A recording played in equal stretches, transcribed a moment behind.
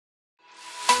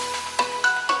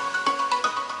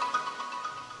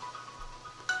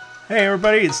Hey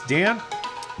everybody, it's Dan.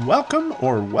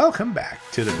 Welcome back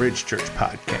to the Bridge Church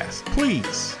Podcast.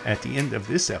 Please, at the end of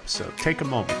this episode, take a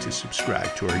moment to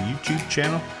subscribe to our YouTube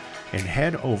channel and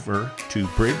head over to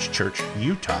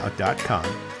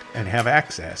bridgechurchutah.com and have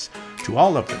access to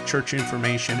all of the church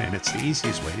information, and it's the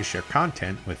easiest way to share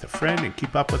content with a friend and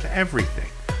keep up with everything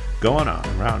going on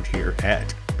around here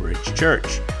at Bridge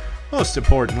Church. Most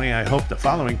importantly, I hope the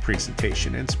following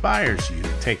presentation inspires you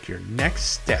to take your next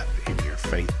step in your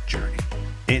faith journey.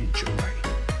 Enjoy.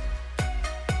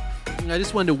 I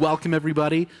just wanted to welcome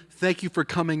everybody. Thank you for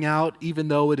coming out, even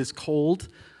though it is cold.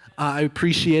 I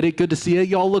appreciate it. Good to see you.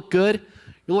 Y'all look good.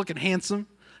 You're looking handsome.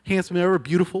 Handsome ever.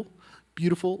 Beautiful.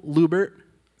 Beautiful. Lubert.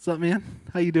 What's up, man?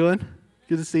 How you doing?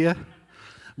 Good to see you. I'm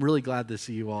really glad to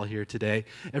see you all here today.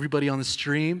 Everybody on the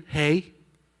stream, hey.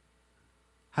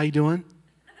 How you doing?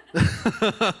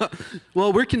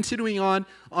 Well, we're continuing on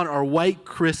our White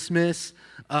Christmas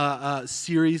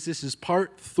series. This is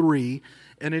part 3,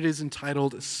 and it is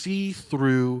entitled See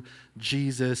Through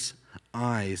Jesus'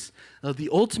 Eyes. Now, the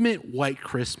ultimate White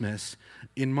Christmas,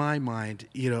 in my mind,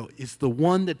 is the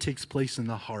one that takes place in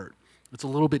the heart. It's a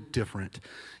little bit different.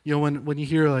 When you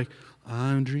hear like,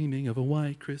 I'm dreaming of a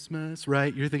white Christmas,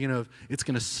 right? You're thinking of it's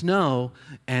going to snow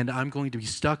and I'm going to be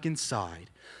stuck inside.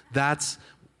 That's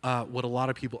what a lot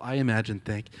of people, I imagine,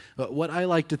 think. But what I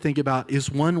like to think about is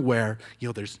one where,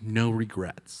 there's no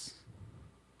regrets,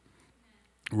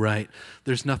 right?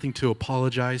 There's nothing to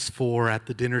apologize for at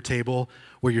the dinner table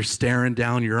where you're staring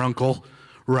down your uncle,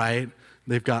 right?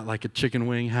 They've got like a chicken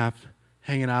wing half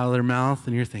hanging out of their mouth,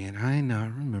 and you're thinking, I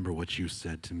remember what you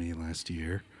said to me last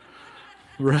year.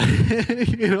 Right?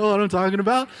 You know what I'm talking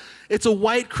about? It's a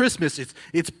white Christmas.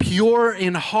 It's pure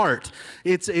in heart.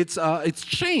 It's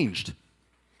changed.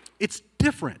 It's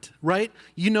different, right?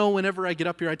 Whenever I get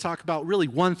up here, I talk about really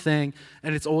one thing,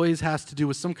 and it always has to do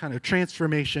with some kind of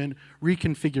transformation,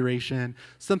 reconfiguration,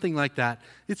 something like that.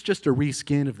 It's just a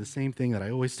reskin of the same thing that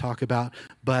I always talk about.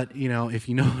 But, if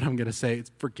you know what I'm going to say, it's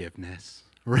forgiveness,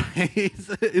 right?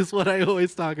 is what I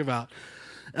always talk about.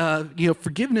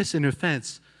 Forgiveness and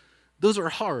offense, those are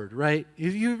hard, right?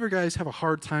 If you ever guys have a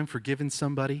hard time forgiving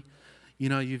somebody,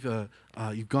 you've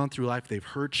gone through life, they've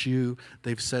hurt you,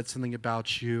 they've said something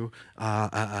about you,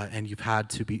 and you had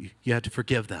to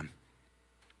forgive them.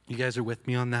 You guys are with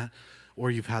me on that?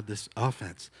 Or you've had this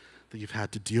offense that you've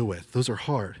had to deal with. Those are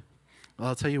hard. Well,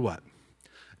 I'll tell you what.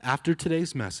 After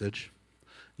today's message,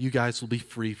 you guys will be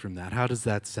free from that. How does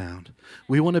that sound?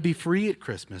 We want to be free at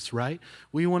Christmas, right?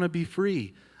 We want to be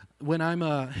free. When I'm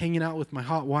hanging out with my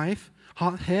hot wife,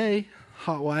 hot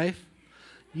wife,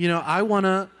 I want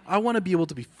to be able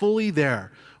to be fully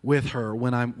there with her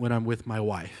when I'm with my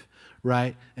wife,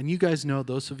 right? And you guys know,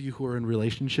 those of you who are in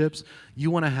relationships,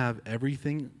 you want to have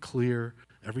everything clear,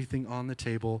 everything on the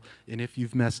table, and if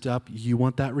you've messed up, you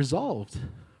want that resolved,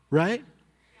 right?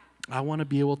 I want to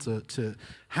be able to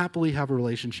happily have a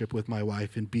relationship with my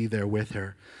wife and be there with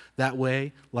her. That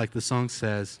way, like the song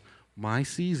says, my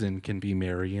season can be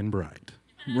merry and bright.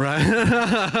 Right?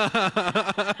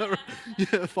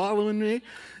 Yeah, following me?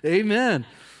 Amen.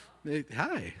 Hey,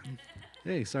 hi.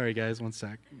 Hey, sorry guys, one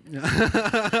sec.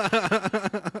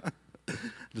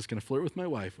 Just going to flirt with my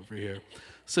wife over here.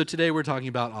 So today we're talking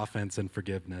about offense and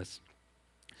forgiveness.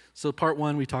 So part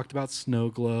 1, we talked about snow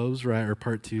globes, right? Or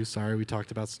part 2, we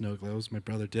talked about snow globes. My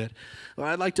brother did. Well,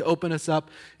 I'd like to open us up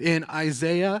in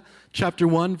Isaiah chapter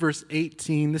 1, verse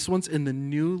 18. This one's in the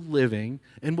New Living,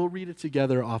 and we'll read it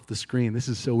together off the screen. This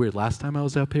is so weird. Last time I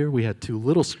was up here, we had 2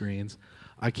 little screens.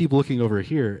 I keep looking over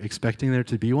here, expecting there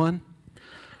to be one.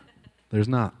 There's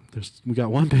not. We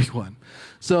got one big one.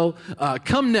 So,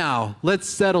 come now, let's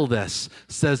settle this,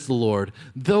 says the Lord.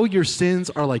 Though your sins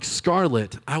are like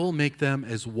scarlet, I will make them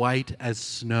as white as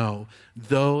snow.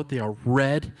 Though they are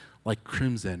red like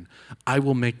crimson, I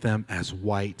will make them as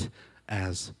white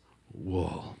as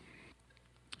wool.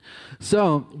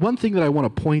 So, one thing that I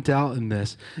want to point out in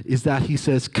this is that he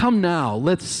says, come now,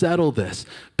 let's settle this.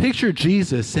 Picture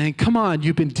Jesus saying, come on,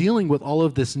 you've been dealing with all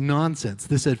of this nonsense,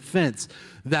 this offense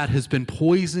that has been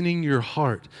poisoning your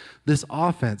heart, this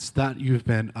offense that you've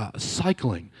been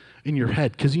cycling in your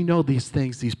head. Because these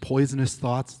things, these poisonous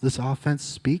thoughts, this offense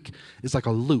speak is like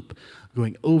a loop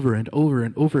going over and over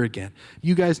and over again.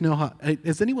 You guys know how,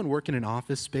 does anyone work in an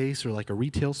office space or like a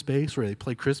retail space where they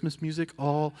play Christmas music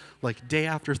all like day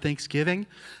after Thanksgiving?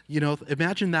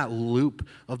 Imagine that loop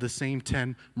of the same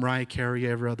 10 Mariah Carey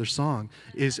every other song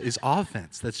is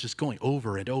offense that's just going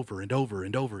over and over and over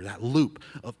and over. That loop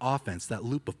of offense, that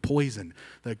loop of poison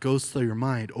that goes through your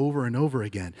mind over and over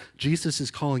again. Jesus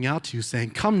is calling out to you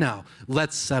saying, come now,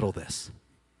 let's settle this.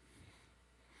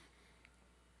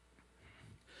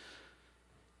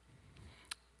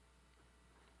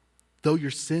 Though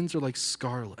your sins are like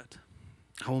scarlet,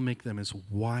 I will make them as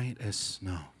white as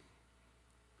snow.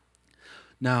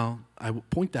 Now, I will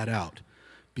point that out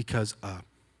because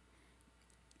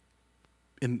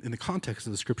in the context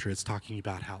of the scripture, it's talking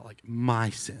about how, like, my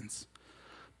sins.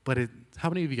 But how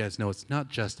many of you guys know it's not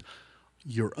just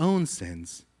your own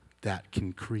sins that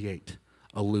can create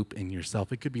a loop in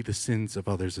yourself? It could be the sins of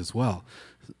others as well.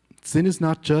 Sin is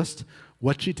not just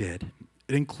what you did.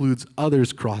 It includes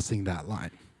others crossing that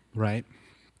line, right?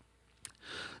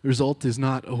 The result is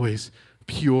not always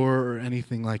pure or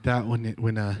anything like that when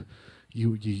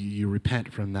you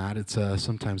repent from that. It's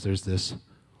sometimes there's this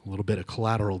little bit of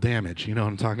collateral damage. You know what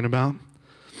I'm talking about?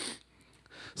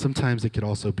 Sometimes it could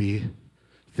also be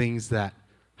things that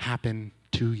happen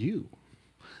to you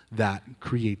that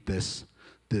create this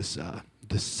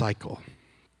cycle.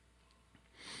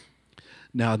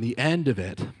 Now, in the end of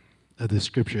the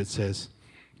scripture, it says,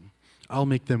 I'll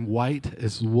make them white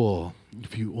as wool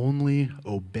if you only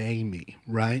obey me,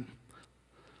 right?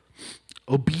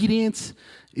 Obedience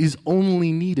is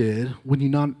only needed when you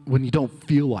don't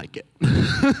feel like it.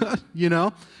 You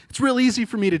know? It's real easy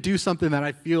for me to do something that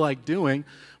I feel like doing.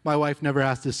 My wife never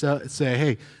has to say,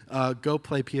 hey, go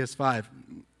play PS5.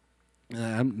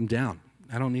 I'm down.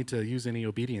 I don't need to use any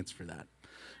obedience for that,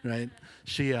 right?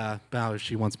 She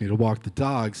wants me to walk the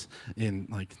dogs in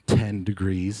like 10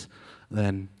 degrees,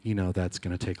 then, you know, that's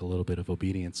going to take a little bit of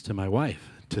obedience to my wife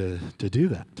to do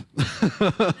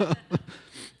that.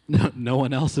 No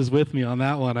one else is with me on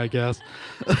that one, I guess.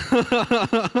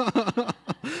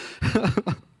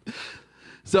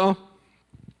 So,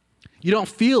 you don't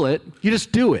feel it, you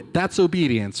just do it. That's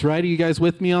obedience, right? Are you guys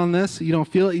with me on this? You don't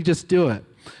feel it, you just do it.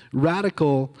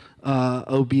 Radical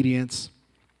obedience,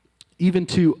 even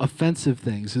to offensive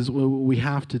things, is what we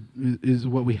have to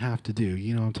do.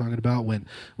 You know what I'm talking about?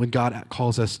 When God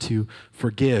calls us to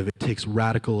forgive, it takes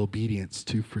radical obedience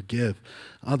to forgive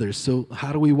others. So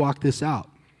how do we walk this out?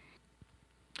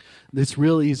 It's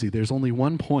real easy. There's only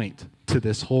one point to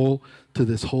this whole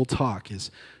talk: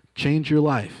 is change your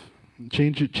life,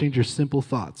 change your simple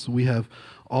thoughts. We have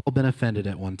all been offended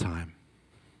at one time,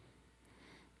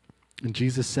 and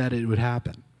Jesus said it would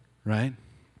happen, right?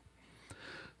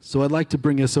 So I'd like to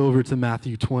bring us over to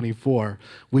Matthew 24.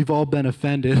 We've all been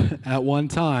offended at one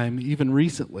time, even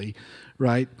recently,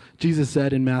 right? Jesus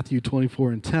said in Matthew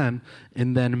 24:10,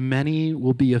 and then many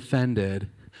will be offended,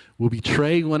 will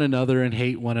betray one another and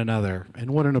hate one another.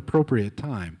 And what an appropriate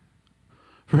time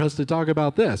for us to talk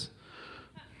about this.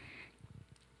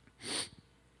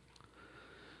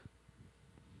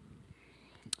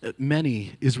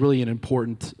 Many is really an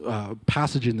important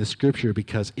passage in the scripture,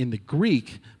 because in the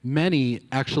Greek, many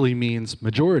actually means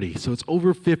majority. So it's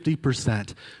over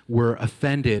 50% were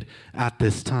offended at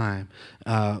this time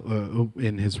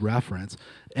in his reference.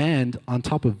 And on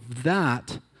top of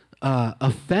that,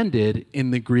 offended in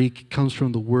the Greek comes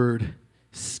from the word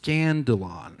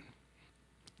scandalon.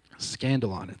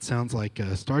 Scandalon. It sounds like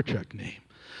a Star Trek name.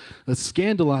 A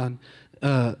scandalon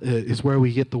is where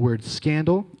we get the word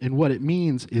scandal, and what it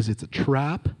means is it's a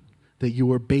trap that you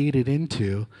were baited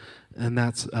into, and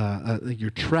that's you're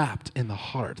trapped in the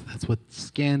heart. That's what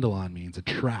scandalon means, a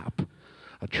trap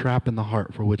in the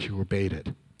heart for which you were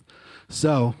baited.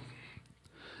 So,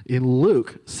 in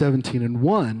Luke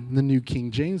 17:1, the New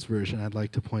King James Version, I'd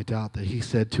like to point out that he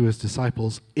said to his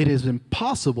disciples, "It is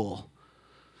impossible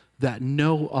that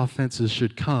no offenses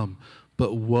should come,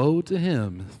 but woe to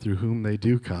him through whom they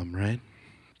do come," right?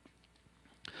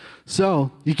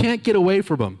 So, you can't get away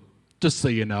from them, just so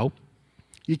you know.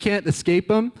 You can't escape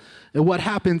them. And what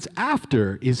happens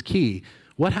after is key.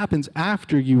 What happens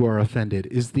after you are offended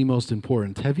is the most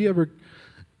important. Have you ever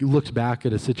looked back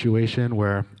at a situation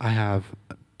where I have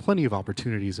plenty of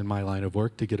opportunities in my line of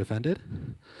work to get offended?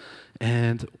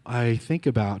 And I think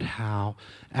about how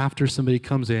after somebody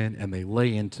comes in and they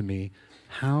lay into me,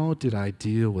 how did I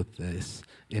deal with this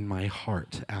in my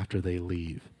heart after they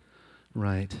leave,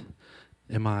 right?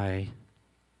 Am I,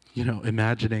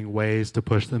 imagining ways to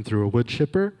push them through a wood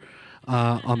chipper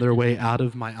on their way out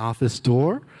of my office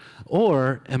door?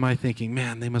 Or am I thinking,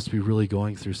 man, they must be really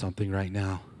going through something right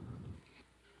now?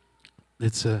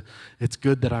 It's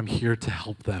good that I'm here to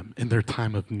help them in their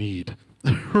time of need,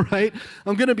 right?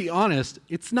 I'm going to be honest,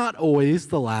 it's not always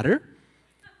the latter.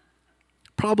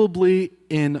 Probably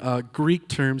in Greek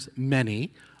terms,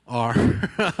 many are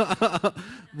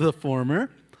the former.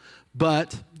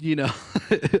 But,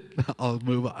 I'll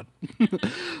move on.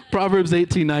 Proverbs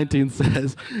 18:19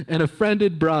 says, "An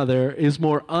offended brother is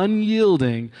more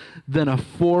unyielding than a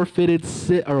fortified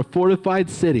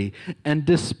city, and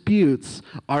disputes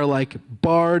are like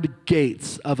barred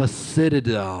gates of a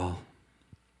citadel."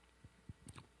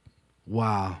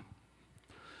 Wow.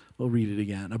 We'll read it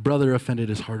again. A brother offended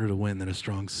is harder to win than a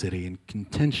strong city, and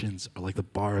contentions are like the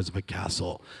bars of a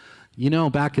castle. You know,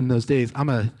 back in those days,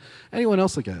 anyone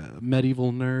else like a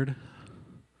medieval nerd?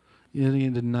 Any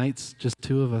into knights? Just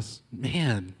two of us?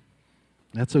 Man,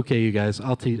 that's okay, you guys.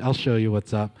 I'll show you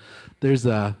what's up. There's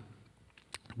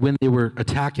when they were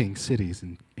attacking cities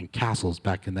and castles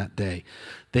back in that day,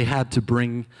 they had to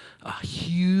bring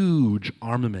huge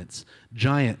armaments,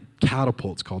 giant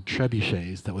catapults called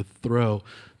trebuchets that would throw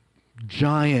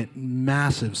giant,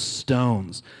 massive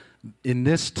stones. In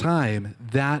this time,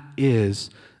 that is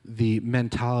the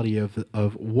mentality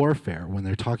of warfare when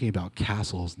they're talking about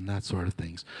castles and that sort of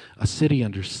things. A city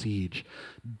under siege,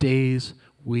 days,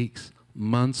 weeks,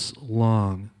 months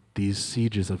long, these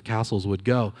sieges of castles would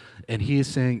go. And he is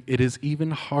saying it is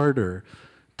even harder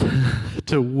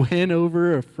to win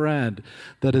over a friend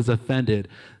that is offended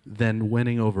than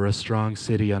winning over a strong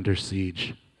city under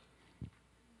siege.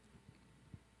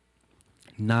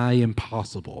 Nigh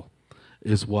impossible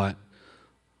is what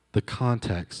the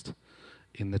context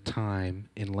in the time,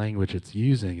 in language it's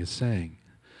using, is saying.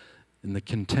 In the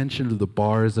contention of the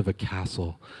bars of a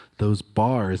castle, those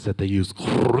bars that they use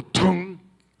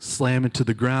slam into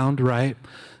the ground, right?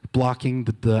 Blocking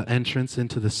the entrance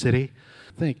into the city.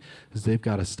 I think is they've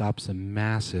got to stop some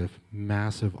massive,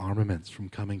 massive armaments from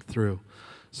coming through.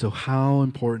 So how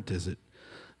important is it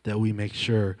that we make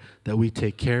sure that we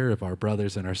take care of our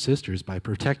brothers and our sisters by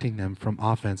protecting them from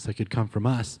offense that could come from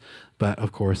us, but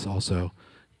of course also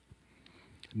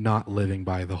not living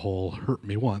by the whole hurt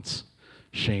me once,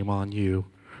 shame on you,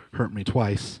 hurt me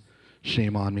twice,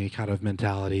 shame on me kind of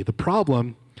mentality. The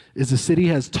problem is the city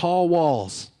has tall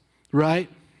walls, right?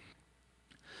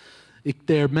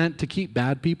 They're meant to keep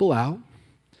bad people out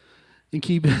and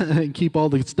keep all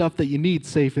the stuff that you need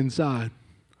safe inside.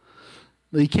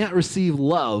 You can't receive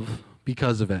love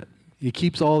because of it. It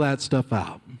keeps all that stuff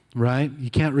out, right?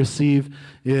 You can't receive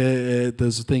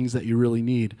those things that you really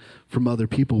need from other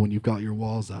people when you've got your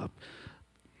walls up.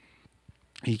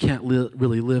 You can't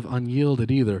really live unyielded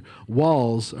either.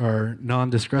 Walls are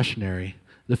non-discretionary.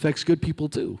 It affects good people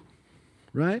too,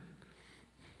 right?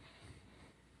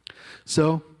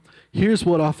 So here's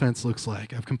what offense looks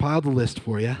like. I've compiled a list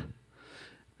for you,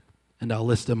 and I'll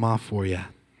list them off for you.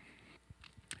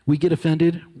 We get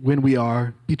offended when we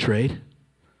are betrayed.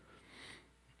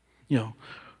 You know,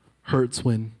 hurts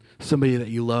when somebody that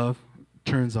you love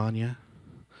turns on you.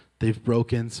 They've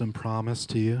broken some promise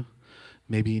to you.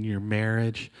 Maybe in your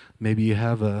marriage, maybe you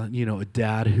have a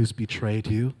dad who's betrayed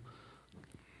you.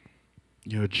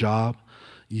 A job,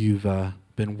 you've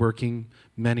been working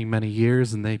many, many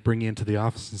years, and they bring you into the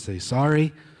office and say,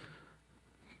 sorry,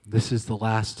 this is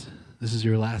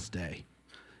your last day.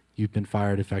 You've been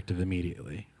fired effective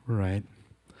immediately, right?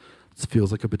 It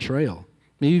feels like a betrayal.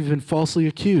 Maybe you've been falsely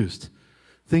accused.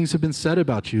 Things have been said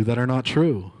about you that are not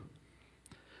true.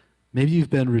 Maybe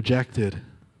you've been rejected.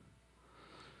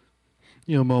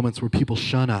 Moments where people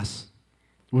shun us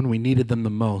when we needed them the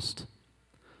most.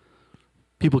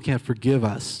 People can't forgive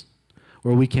us,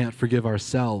 or we can't forgive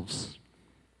ourselves.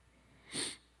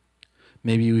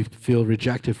 Maybe we feel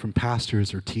rejected from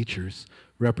pastors or teachers,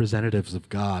 representatives of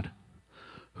God,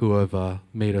 who have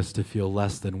made us to feel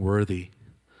less than worthy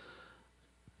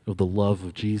of the love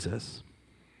of Jesus.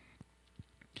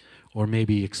 Or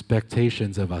maybe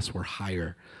expectations of us were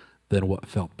higher than what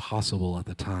felt possible at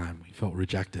the time. We felt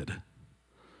rejected.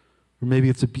 Or maybe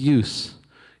it's abuse,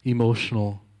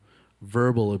 emotional,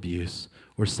 verbal abuse,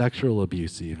 or sexual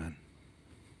abuse even.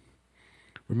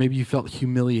 Or maybe you felt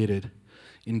humiliated,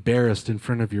 embarrassed in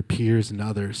front of your peers and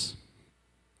others.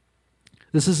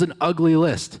 This is an ugly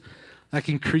list that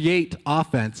can create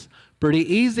offense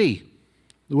pretty easy.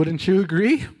 Wouldn't you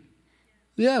agree?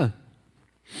 Yeah.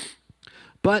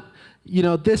 But,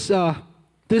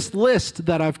 this list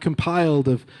that I've compiled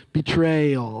of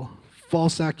betrayal,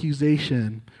 false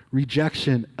accusation,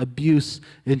 rejection, abuse,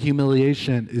 and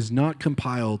humiliation is not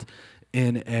compiled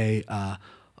in a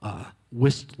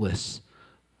listless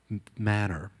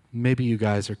manner. Maybe you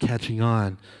guys are catching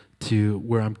on to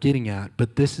where I'm getting at,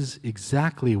 but this is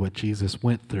exactly what Jesus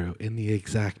went through in the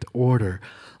exact order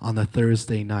on the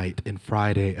Thursday night and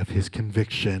Friday of his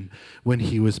conviction, when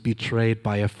he was betrayed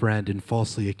by a friend and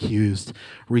falsely accused,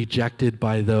 rejected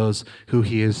by those who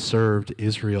he has served,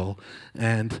 Israel,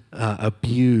 and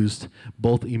abused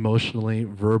both emotionally,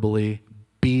 verbally,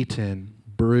 beaten,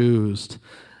 bruised,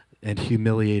 and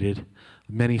humiliated.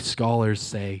 Many scholars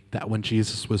say that when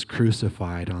Jesus was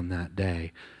crucified on that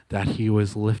day, that he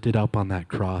was lifted up on that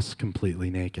cross completely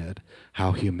naked.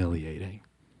 How humiliating.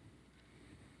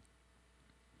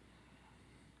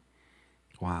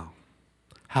 Wow.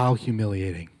 How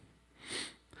humiliating.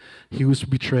 he was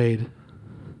betrayed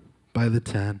by the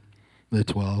 10, the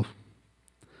 12.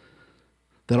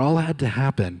 That all had to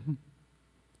happen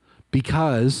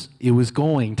because it was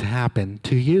going to happen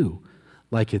to you,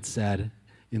 like it said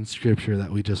in Scripture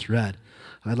that we just read.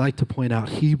 I'd like to point out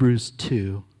Hebrews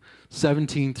 2,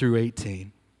 17 through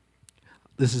 18.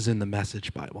 This is in the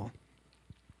Message Bible.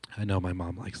 I know my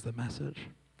mom likes the Message.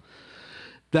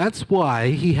 That's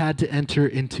why he had to enter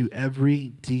into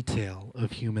every detail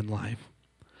of human life.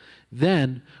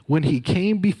 Then, when he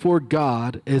came before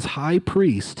God as high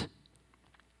priest,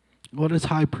 what is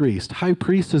high priest? High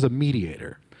priest is a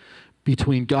mediator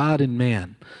between God and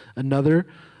man. Another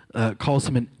calls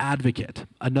him an advocate.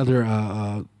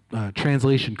 Another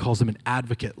translation calls him an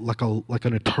advocate, like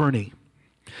an attorney.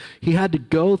 He had to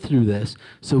go through this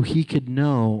so he could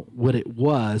know what it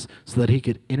was, so that he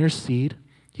could intercede.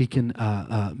 He can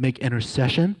make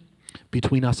intercession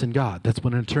between us and God. That's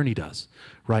what an attorney does,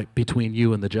 right? Between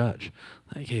you and the judge.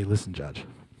 Like, hey, listen, judge,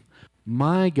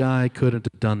 my guy couldn't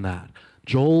have done that.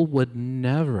 Joel would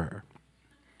never,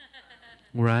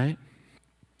 right?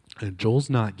 And Joel's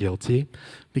not guilty,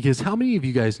 because how many of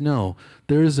you guys know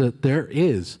there is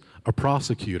a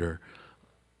prosecutor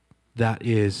that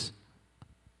is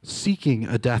seeking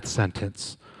a death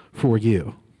sentence for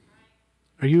you?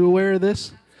 Are you aware of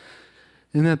this?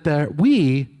 And that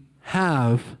we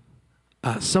have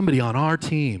somebody on our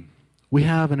team. We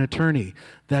have an attorney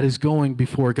that is going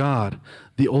before God,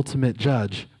 the ultimate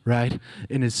judge, right?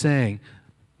 And is saying,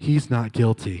 he's not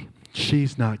guilty.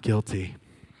 She's not guilty.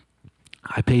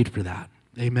 I paid for that.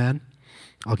 Amen?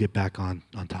 I'll get back on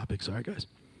topic. Sorry, guys.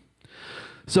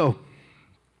 So,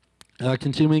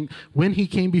 continuing, when he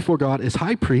came before God as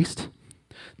high priest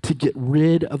to get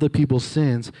rid of the people's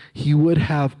sins, he would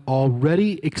have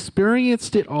already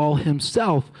experienced it all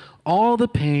himself, all the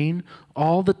pain,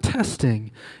 all the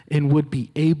testing, and would be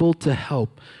able to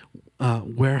help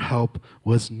where help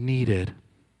was needed.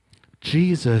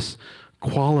 Jesus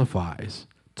qualifies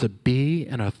to be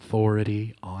an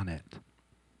authority on it.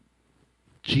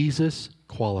 Jesus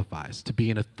qualifies to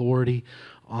be an authority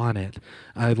on it.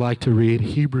 I'd like to read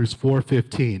Hebrews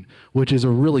 4:15, which is a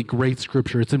really great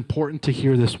scripture. It's important to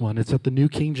hear this one. It's at the New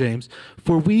King James.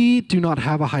 For we do not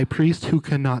have a high priest who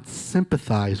cannot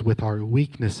sympathize with our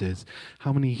weaknesses.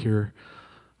 How many here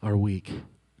are weak?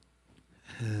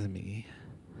 Me.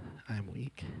 I'm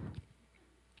weak.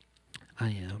 I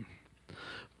am.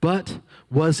 But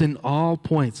was in all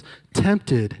points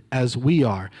tempted as we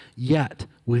are, yet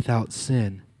without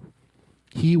sin.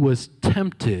 He was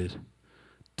tempted,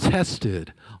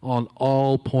 tested on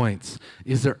all points.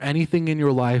 Is there anything in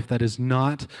your life that is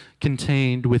not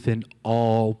contained within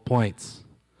all points?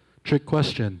 Trick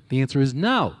question. The answer is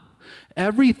no.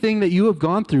 Everything that you have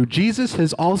gone through, Jesus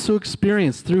has also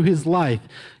experienced through his life.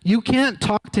 You can't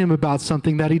talk to him about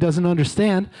something that he doesn't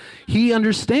understand. He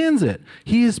understands it.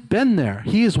 He has been there.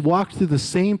 He has walked through the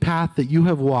same path that you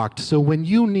have walked. So when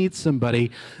you need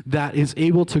somebody that is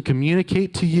able to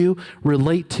communicate to you,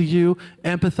 relate to you,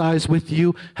 empathize with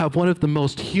you, have one of the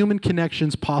most human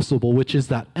connections possible, which is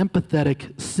that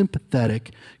empathetic,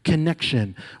 sympathetic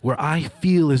connection where I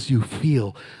feel as you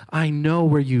feel. I know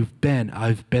where you've been.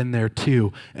 I've been there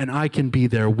too, and I can be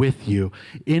there with you.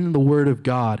 In the Word of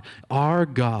God, our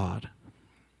God,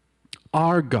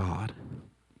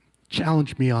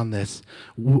 challenge me on this.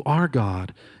 Our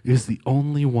God is the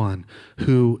only one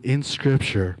who, in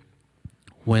Scripture,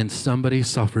 when somebody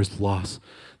suffers loss,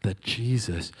 that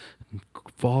Jesus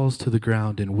falls to the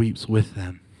ground and weeps with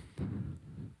them.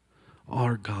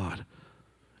 Our God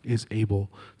is able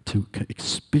to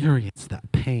experience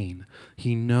that pain.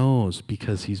 He knows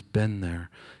because he's been there.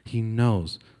 He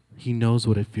knows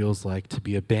what it feels like to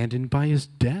be abandoned by his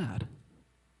dad.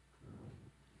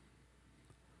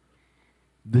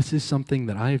 This is something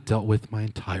that I have dealt with my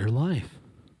entire life.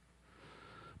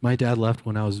 My dad left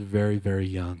when I was very, very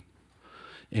young.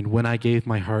 And when I gave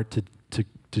my heart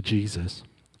to Jesus,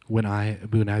 when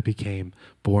I became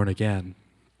born again,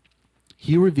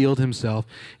 he revealed himself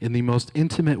in the most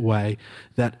intimate way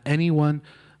that anything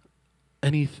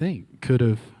could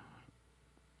have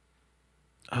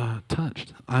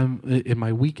touched. I'm in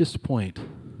my weakest point.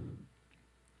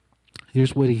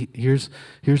 Here's what he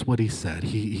said.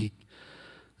 It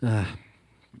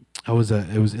was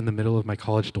in the middle of my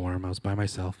college dorm. I was by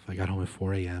myself. I got home at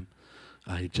 4 a.m.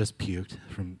 I just puked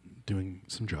from doing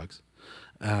some drugs,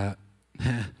 and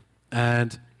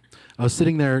I was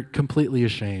sitting there completely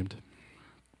ashamed.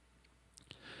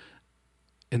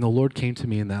 And the Lord came to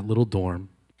me in that little dorm,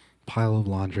 pile of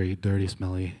laundry, dirty,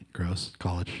 smelly, gross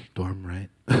college dorm, right?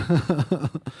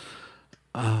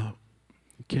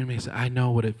 Came to me and said, I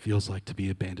know what it feels like to be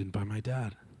abandoned by my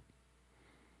dad.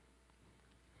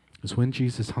 is when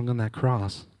Jesus hung on that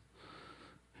cross,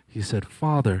 he said,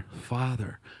 Father,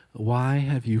 Father, why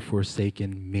have you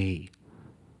forsaken me?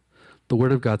 The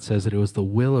Word of God says that it was the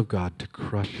will of God to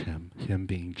crush him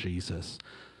being Jesus.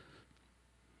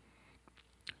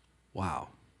 Wow.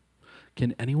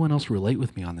 Can anyone else relate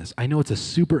with me on this? I know it's a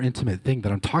super intimate thing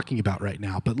that I'm talking about right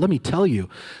now, but let me tell you,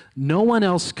 no one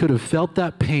else could have felt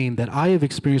that pain that I have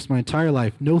experienced my entire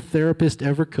life. No therapist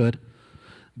ever could.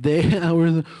 They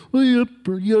were, well,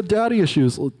 you have daddy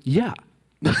issues. Well, yeah.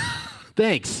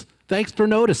 Thanks for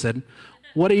noticing.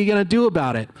 What are you going to do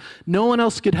about it? No one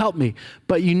else could help me.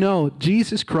 But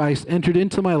Jesus Christ entered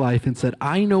into my life and said,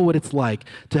 I know what it's like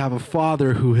to have a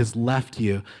father who has left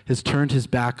you, has turned his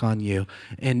back on you.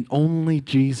 And only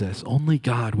Jesus, only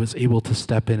God was able to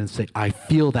step in and say, I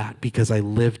feel that because I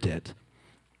lived it.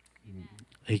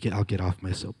 I'll get off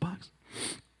my soapbox.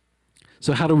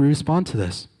 So how do we respond to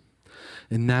this?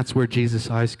 And that's where Jesus'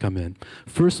 eyes come in.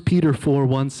 1 Peter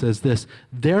 4:1 says this,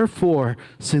 therefore,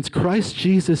 since Christ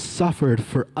Jesus suffered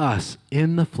for us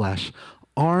in the flesh,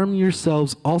 arm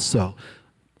yourselves also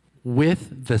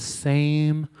with the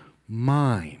same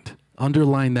mind.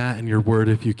 Underline that in your word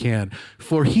if you can.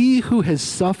 For he who has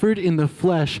suffered in the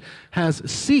flesh has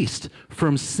ceased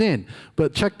from sin.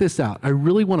 But check this out. I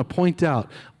really want to point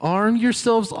out, arm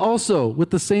yourselves also with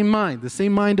the same mind. The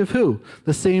same mind of who?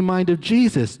 The same mind of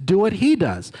Jesus. Do what he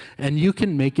does, and you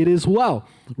can make it as well,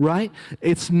 right?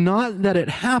 It's not that it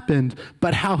happened,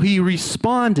 but how he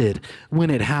responded when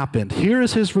it happened. Here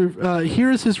is his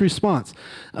response.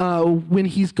 When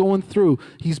he's going through,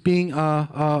 he's being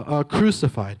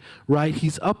crucified, right?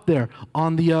 He's up there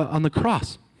on the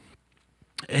cross.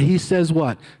 And he says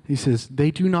what? He says,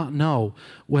 they do not know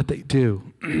what they do.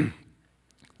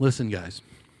 Listen, guys.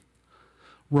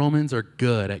 Romans are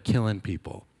good at killing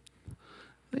people.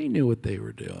 They knew what they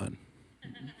were doing.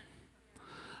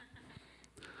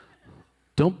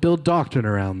 Don't build doctrine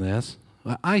around this.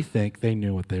 I think they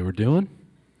knew what they were doing.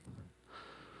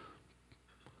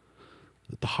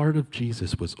 The heart of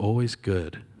Jesus was always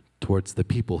good towards the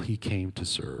people he came to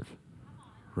serve,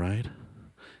 right?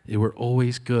 They were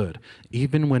always good.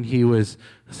 Even when he was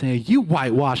saying, you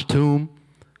whitewashed tomb.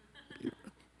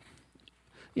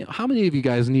 How many of you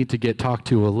guys need to get talked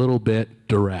to a little bit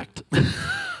direct?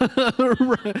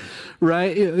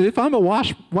 Right? If I'm a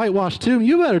whitewashed tomb,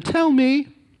 you better tell me.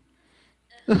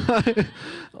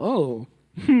 Oh.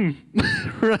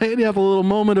 Right? You have a little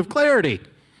moment of clarity.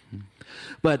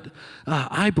 But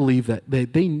I believe that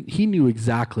they knew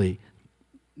exactly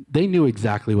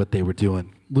what they were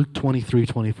doing. Luke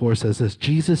 23:24 says this,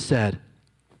 Jesus said,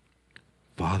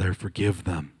 Father, forgive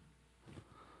them,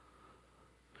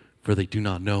 for they do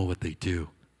not know what they do.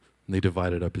 And they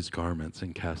divided up his garments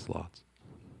and cast lots.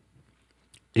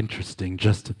 Interesting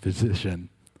juxtaposition,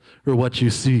 or what you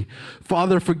see.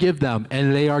 Father, forgive them,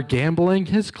 and they are gambling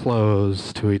his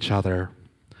clothes to each other.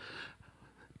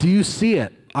 Do you see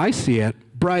it? I see it.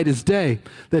 Bright as day,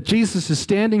 that Jesus is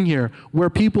standing here where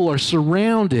people are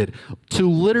surrounded to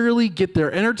literally get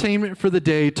their entertainment for the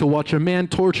day to watch a man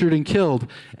tortured and killed,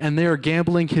 and they are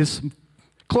gambling his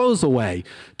clothes away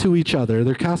to each other.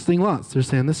 They're casting lots. They're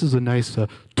saying, this is a nice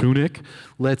tunic.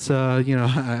 Let's,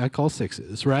 I call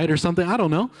sixes, right? Or something. I don't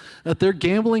know. That they're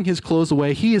gambling his clothes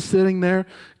away. He is sitting there,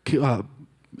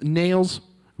 nails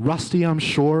rusty, I'm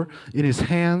sure, in his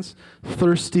hands,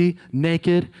 thirsty,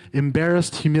 naked,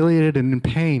 embarrassed, humiliated, and in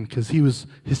pain because his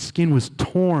skin was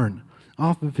torn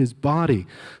off of his body.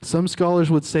 Some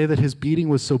scholars would say that his beating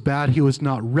was so bad he was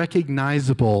not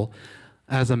recognizable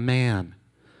as a man.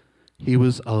 He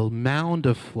was a mound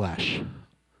of flesh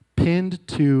pinned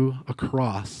to a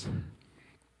cross.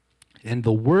 And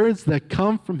the words that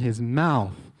come from his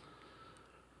mouth,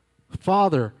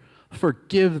 Father,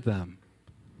 forgive them.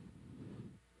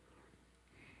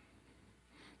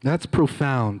 That's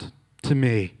profound to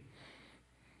me.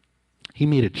 He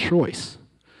made a choice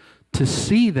to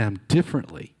see them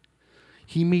differently.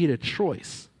 He made a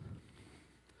choice.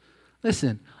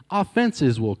 Listen,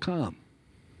 offenses will come.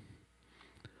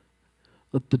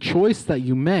 But the choice that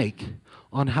you make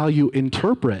on how you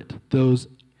interpret those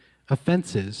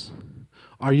offenses,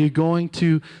 are you going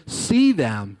to see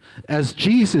them as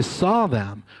Jesus saw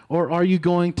them, or are you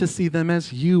going to see them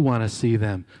as you want to see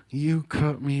them? You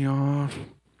cut me off.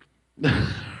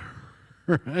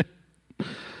 Right?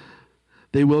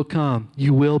 They will come.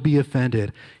 You will be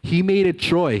offended. He made a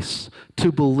choice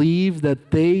to believe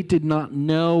that they did not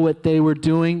know what they were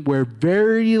doing, where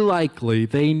very likely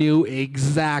they knew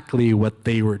exactly what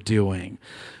they were doing.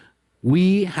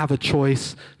 We have a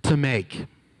choice to make,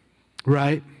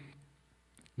 right?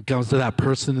 It comes to that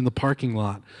person in the parking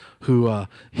lot who, I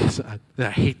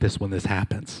hate this when this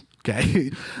happens.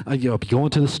 okay? You'll be going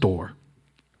to the store,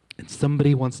 and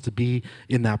somebody wants to be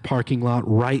in that parking lot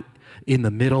right in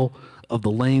the middle of the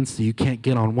lane so you can't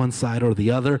get on one side or the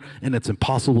other, and it's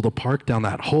impossible to park down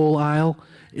that whole aisle,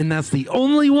 and that's the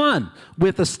only one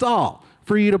with a stall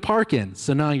for you to park in.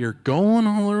 So now you're going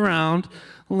all around,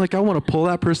 like I want to pull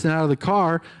that person out of the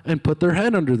car and put their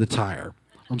head under the tire.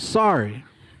 I'm sorry.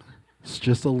 It's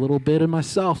just a little bit of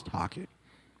myself talking,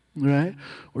 right?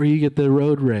 Or you get the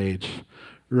road rage,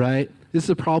 right? This is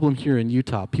a problem here in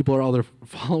Utah. People are either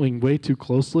following way too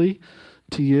closely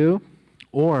to you,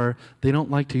 or they don't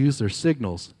like to use their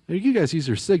signals. You guys use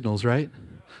your signals, right?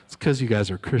 It's because you guys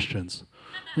are Christians.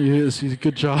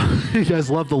 Good job. You guys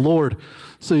love the Lord,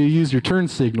 so you use your turn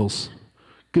signals.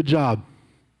 Good job.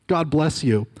 God bless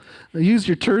you. Use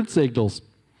your turn signals.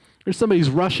 There's somebody's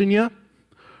rushing you,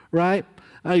 right?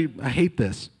 I hate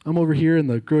this. I'm over here in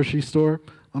the grocery store.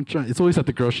 It's always at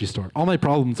the grocery store. All my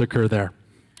problems occur there.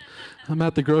 I'm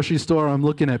at the grocery store. I'm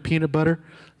looking at peanut butter.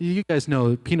 You guys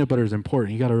know peanut butter is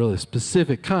important. You got a really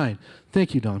specific kind.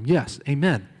 Thank you, Dom. Yes.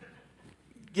 Amen.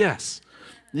 Yes.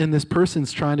 And this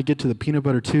person's trying to get to the peanut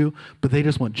butter too, but they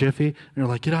just want Jiffy. And they're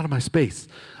like, get out of my space.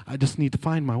 I just need to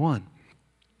find my one.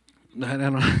 I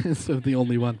don't know. So the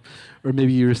only one. Or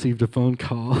maybe you received a phone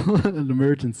call, an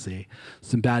emergency.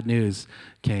 Some bad news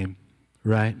came,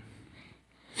 right?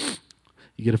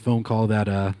 You get a phone call that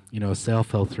a sale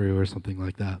fell through or something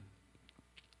like that.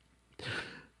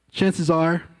 Chances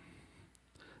are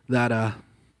that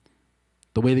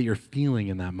the way that you're feeling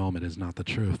in that moment is not the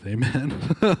truth. Amen.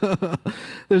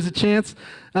 There's a chance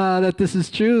that this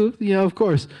is true, of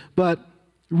course. But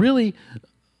really,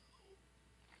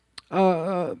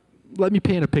 let me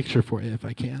paint a picture for you if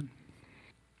I can.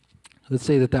 Let's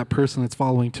say that person that's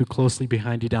following too closely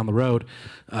behind you down the road,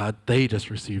 they just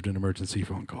received an emergency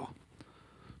phone call,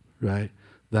 right?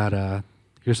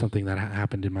 Here's something that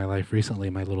happened in my life recently.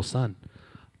 My little son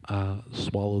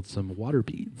swallowed some water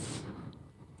beads.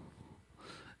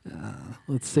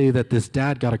 Let's say that this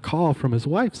dad got a call from his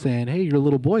wife saying, hey, your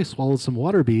little boy swallowed some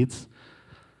water beads.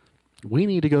 We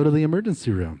need to go to the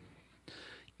emergency room.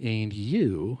 And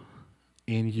you,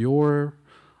 in your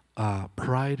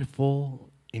prideful,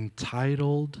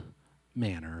 entitled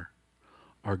manner,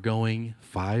 are going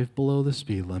 5 below the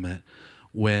speed limit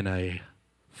when a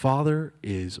father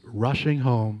is rushing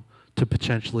home to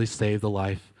potentially save the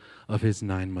life of his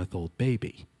 9-month-old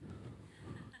baby.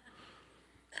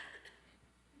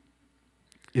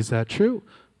 Is that true?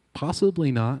 Possibly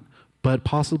not, but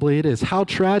possibly it is. How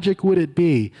tragic would it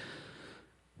be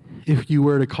if you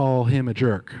were to call him a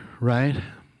jerk, right?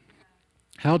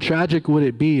 How tragic would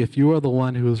it be if you are the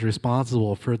one who is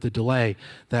responsible for the delay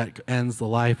that ends the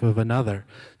life of another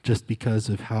just because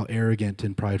of how arrogant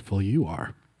and prideful you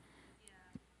are?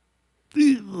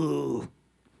 Yeah.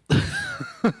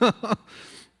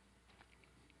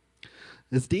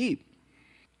 It's deep.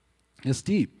 It's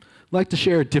deep. I'd like to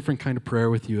share a different kind of prayer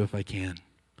with you if I can.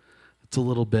 It's a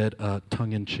little bit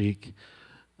tongue-in-cheek.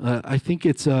 I think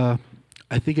it's an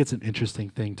interesting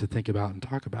thing to think about and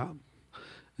talk about.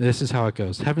 This is how it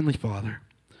goes. Heavenly Father,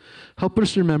 help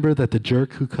us remember that the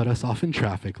jerk who cut us off in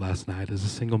traffic last night is a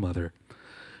single mother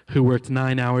who worked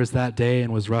 9 hours that day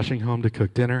and was rushing home to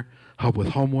cook dinner, help with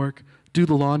homework, do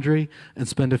the laundry, and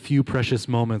spend a few precious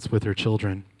moments with her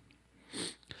children.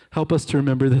 Help us to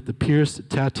remember that the pierced,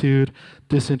 tattooed,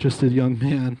 disinterested young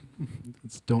man,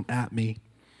 don't at me,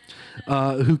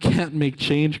 who can't make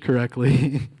change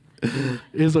correctly,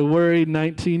 is a worried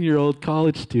 19-year-old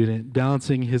college student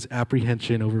balancing his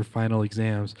apprehension over final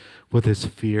exams with his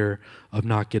fear of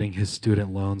not getting his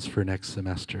student loans for next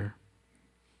semester.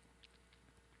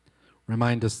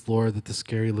 Remind us, Lord, that the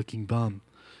scary-looking bum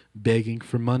begging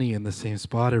for money in the same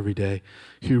spot every day,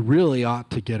 who really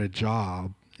ought to get a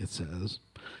job, it says,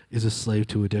 is a slave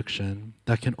to addiction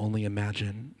that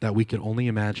we can only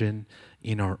imagine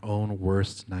in our own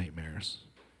worst nightmares.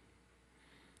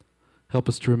 Help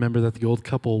us to remember that the old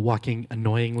couple walking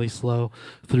annoyingly slow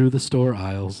through the store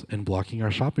aisles and blocking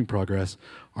our shopping progress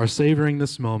are savoring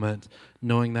this moment,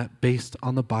 knowing that based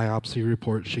on the biopsy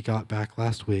report she got back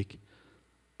last week,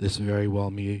 this very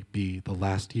well may be the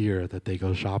last year that they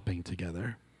go shopping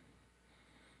together.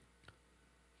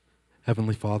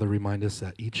 Heavenly Father, remind us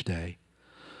that each day,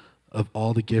 of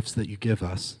all the gifts that you give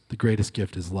us, the greatest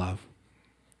gift is love.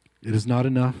 It is not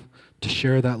enough to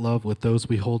share that love with those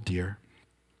we hold dear.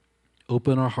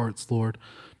 Open our hearts, Lord,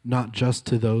 not just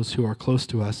to those who are close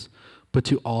to us, but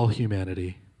to all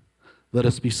humanity. Let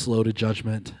us be slow to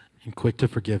judgment and quick to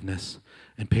forgiveness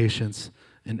and patience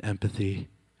and empathy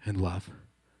and love.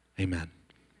 Amen.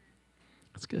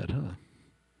 That's good, huh?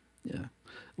 Yeah,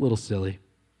 a little silly.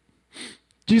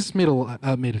 Jesus made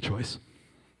a choice.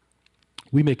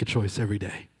 We make a choice every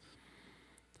day.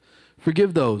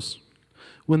 Forgive those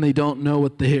when they don't know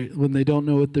what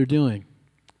they're doing.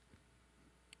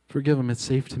 Forgive them. It's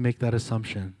safe to make that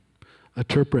assumption.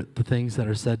 Interpret the things that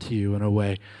are said to you in a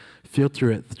way.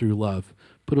 Filter it through love.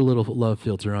 Put a little love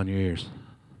filter on your ears.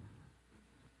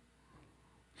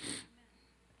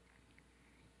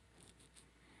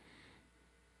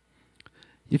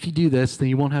 If you do this, then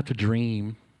you won't have to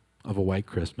dream of a white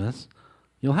Christmas.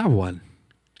 You'll have one.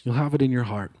 You'll have it in your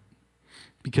heart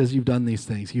because you've done these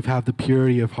things. You've had the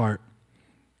purity of heart.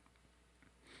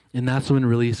 And that's when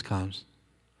release comes.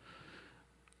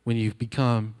 When you've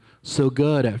become so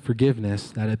good at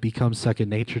forgiveness that it becomes second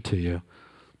nature to you.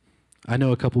 I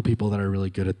know a couple people that are really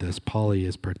good at this. Polly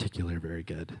is particularly very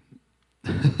good.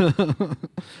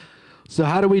 So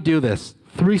how do we do this?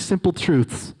 3 simple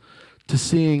truths to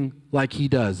seeing like he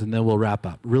does, and then we'll wrap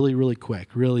up. Really, really quick,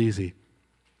 real easy.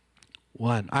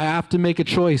 1, I have to make a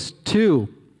choice. 2,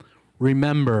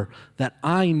 remember that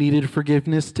I needed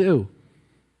forgiveness too.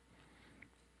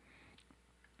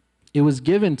 It was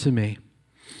given to me.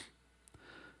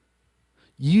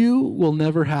 You will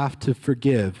never have to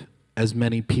forgive as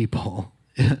many people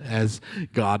as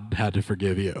God had to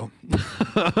forgive you.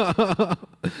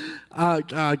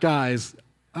 Guys,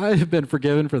 I have been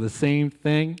forgiven for the same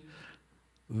thing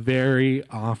very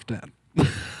often.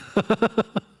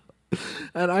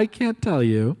 And I can't tell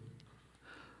you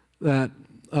that,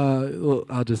 well,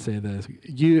 I'll just say this.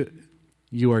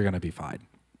 You are going to be fine.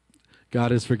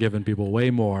 God has forgiven people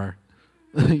way more.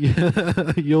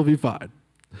 You'll be fine.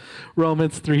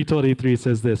 Romans 3:23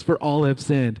 says this, for all have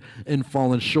sinned and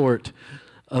fallen short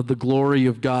of the glory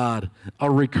of God,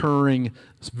 a recurring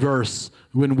verse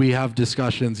when we have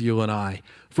discussions, you and I.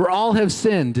 For all have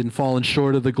sinned and fallen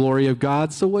short of the glory of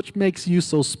God, so what makes you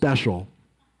so special?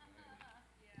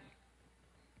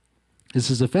 This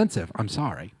is offensive. I'm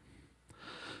sorry.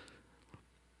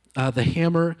 The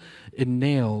hammer and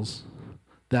nails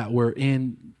that were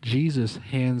in Jesus'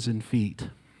 hands and feet,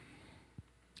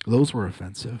 those were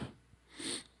offensive.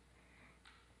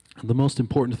 And the most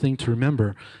important thing to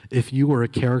remember, if you were a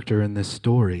character in this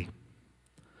story,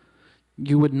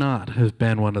 you would not have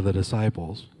been one of the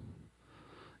disciples.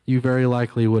 You very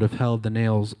likely would have held the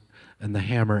nails and the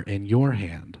hammer in your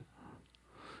hand,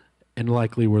 and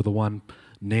likely were the one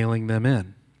nailing them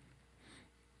in.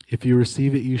 If you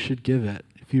receive it, you should give it.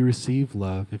 If you receive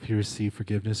love, if you receive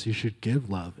forgiveness, you should give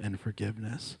love and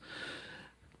forgiveness.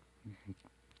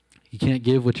 You can't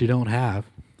give what you don't have,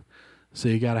 so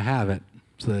you got to have it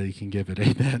so that you can give it.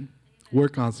 Amen.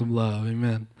 Work on some love.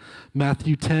 Amen.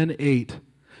 Matthew 10:8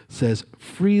 says,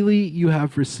 freely you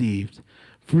have received,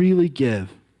 freely give.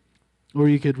 Or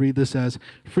you could read this as,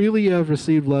 freely you have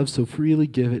received love, so freely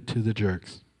give it to the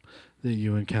jerks that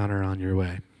you encounter on your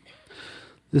way.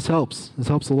 This helps. This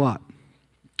helps a lot.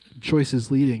 Choices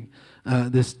lead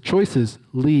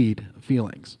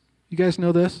feelings. You guys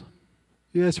know this?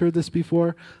 You guys heard this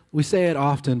before? We say it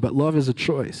often, but love is a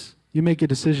choice. You make a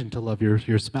decision to love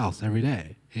your spouse every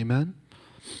day. Amen?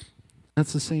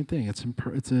 That's the same thing. It's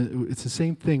the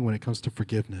same thing when it comes to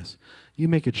forgiveness. You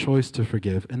make a choice to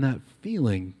forgive, and that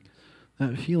feeling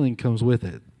comes with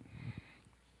it.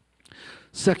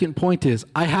 Second point is,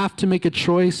 I have to make a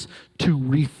choice to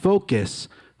refocus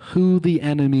who the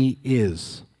enemy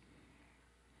is.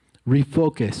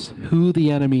 Refocus who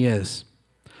the enemy is.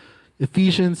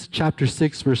 Ephesians chapter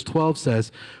 6, verse 12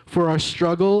 says, for our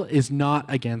struggle is not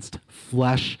against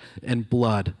flesh and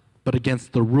blood, but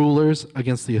against the rulers,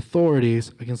 against the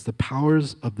authorities, against the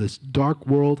powers of this dark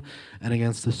world, and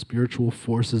against the spiritual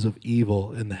forces of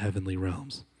evil in the heavenly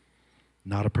realms.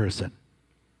 Not a person.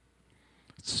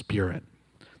 It's spirit.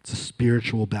 It's a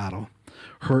spiritual battle.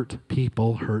 Hurt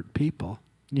people hurt people.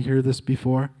 You hear this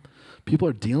before? People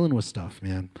are dealing with stuff,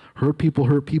 man. Hurt people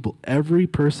hurt people. Every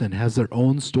person has their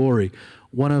own story.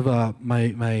 One of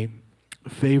my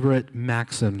favorite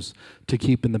maxims to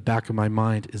keep in the back of my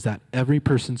mind is that every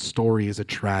person's story is a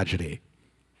tragedy.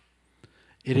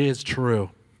 It is true.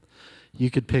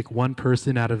 You could pick one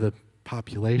person out of the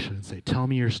population and say, tell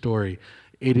me your story.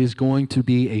 It is going to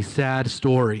be a sad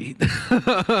story.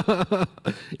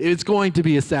 It's going to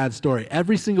be a sad story.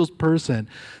 Every single person,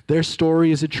 their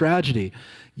story is a tragedy.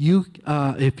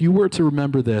 If you were to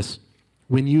remember this,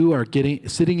 when you are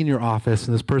sitting in your office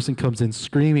and this person comes in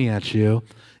screaming at you,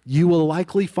 you will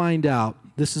likely find out,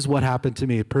 this is what happened to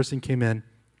me. A person came in,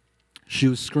 she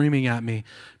was screaming at me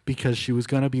because she was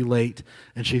going to be late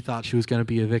and she thought she was going to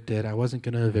be evicted. I wasn't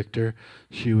going to evict her.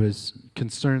 She was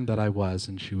concerned that I was,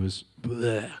 and she was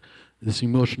this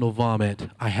emotional vomit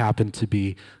I happened to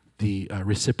be the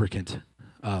reciprocant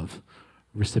of,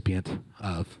 recipient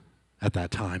of at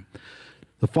that time.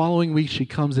 The following week, she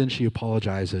comes in, she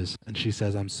apologizes, and she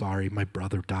says, I'm sorry, my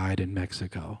brother died in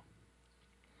Mexico.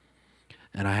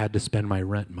 And I had to spend my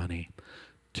rent money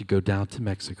to go down to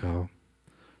Mexico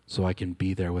so I can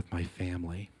be there with my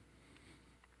family.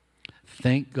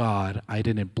 Thank God I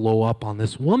didn't blow up on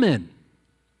this woman.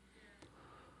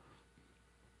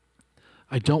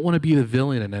 I don't want to be the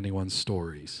villain in anyone's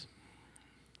stories.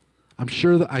 I'm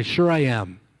sure I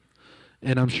am.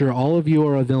 And I'm sure all of you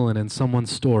are a villain in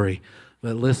someone's story.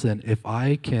 But listen, if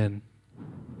I can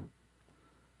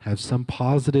have some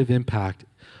positive impact,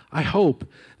 I hope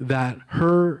that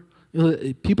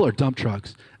people are dump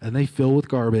trucks and they fill with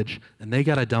garbage and they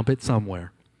got to dump it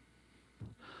somewhere.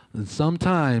 And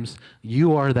sometimes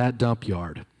you are that dump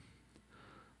yard.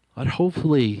 But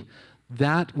hopefully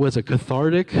that was a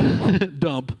cathartic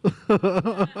dump.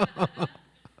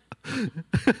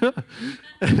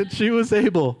 And she was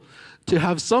able to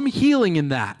have some healing in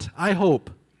that, I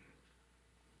hope.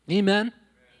 Amen?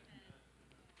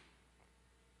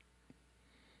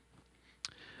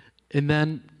 And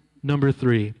then, number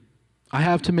 3, I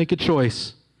have to make a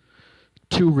choice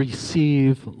to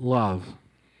receive love.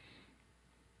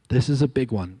 This is a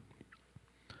big one.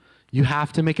 You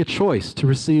have to make a choice to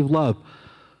receive love.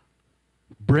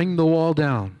 Bring the wall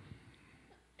down.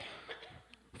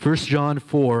 1 John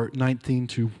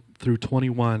 4:19 through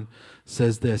 21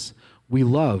 says this, we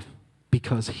love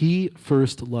because he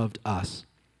first loved us.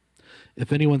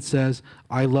 If anyone says,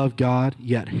 I love God,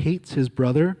 yet hates his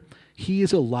brother, he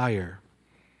is a liar.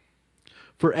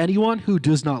 For anyone who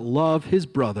does not love his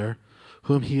brother,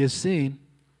 whom he has seen,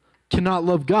 cannot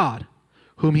love God,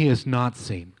 whom he has not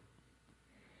seen.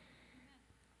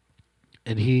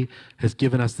 And he has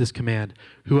given us this command,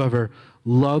 whoever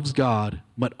loves God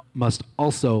must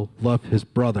also love his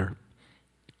brother.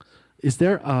 Is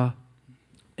there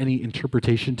any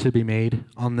interpretation to be made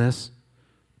on this?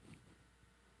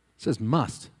 It says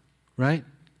must, right?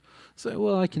 So,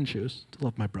 well, I can choose to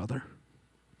love my brother,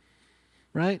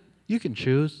 right? You can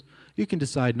choose. You can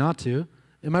decide not to.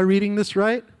 Am I reading this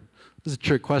right? This is a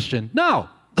trick question. No.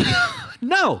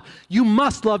 No, you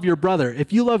must love your brother.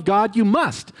 If you love God, you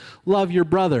must love your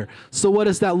brother. So what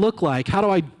does that look like? How do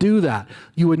I do that?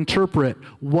 You interpret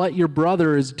what your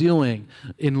brother is doing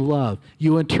in love.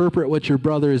 You interpret what your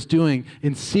brother is doing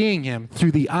in seeing him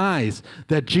through the eyes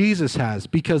that Jesus has.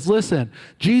 Because listen,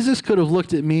 Jesus could have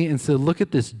looked at me and said, look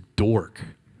at this dork.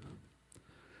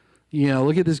 You know,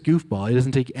 look at this goofball. He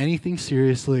doesn't take anything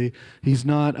seriously. He's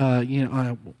not,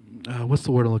 what's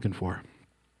the word I'm looking for?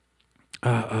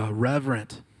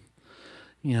 Reverent.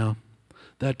 You know,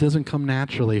 that doesn't come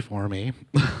naturally for me.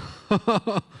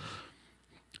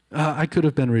 I could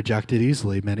have been rejected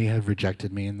easily. Many have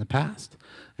rejected me in the past,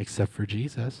 except for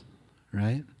Jesus,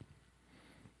 right?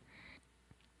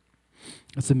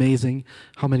 It's amazing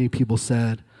how many people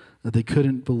said that they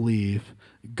couldn't believe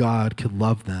God could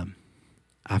love them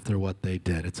after what they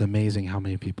did. It's amazing how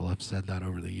many people have said that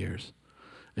over the years.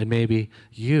 And maybe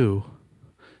you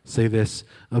say this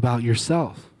about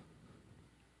yourself.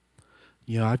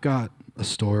 You know, I've got a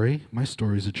story. My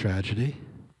story's a tragedy.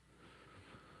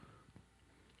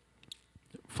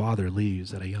 Father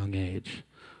leaves at a young age.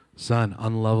 Son,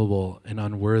 unlovable and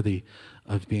unworthy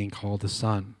of being called a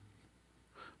son.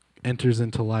 Enters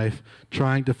into life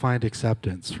trying to find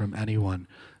acceptance from anyone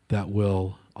that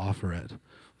will offer it.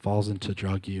 Falls into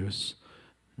drug use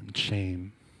and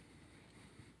shame.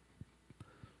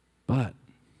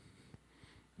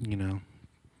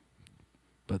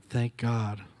 But thank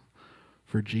God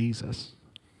for Jesus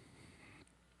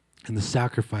and the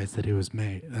sacrifice that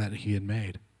he had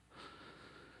made.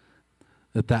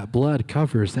 That blood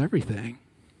covers everything,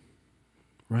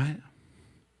 right?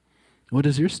 What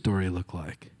does your story look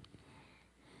like?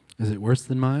 Is it worse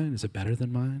than mine? Is it better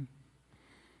than mine?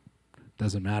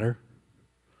 Doesn't matter.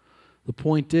 The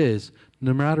point is,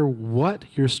 no matter what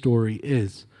your story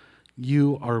is,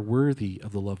 you are worthy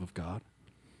of the love of God.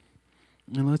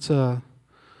 And let's put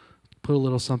a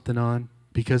little something on,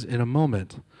 because in a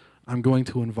moment, I'm going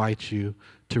to invite you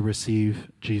to receive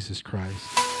Jesus Christ.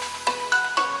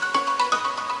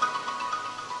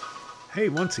 Hey,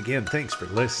 once again, thanks for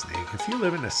listening. If you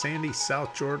live in the Sandy,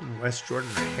 South Jordan, West Jordan,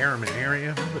 or Harriman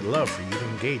area, we would love for you to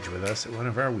engage with us at one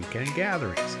of our weekend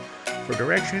gatherings. For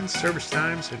directions, service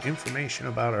times, and information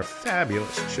about our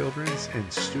fabulous children's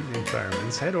and student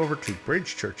environments, head over to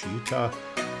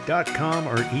bridgechurchutah.com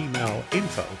or email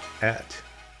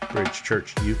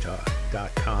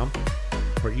info@bridgechurchutah.com,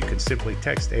 or you can simply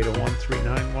text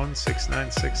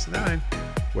 801-391-6969.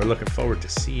 We're looking forward to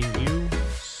seeing you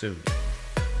soon.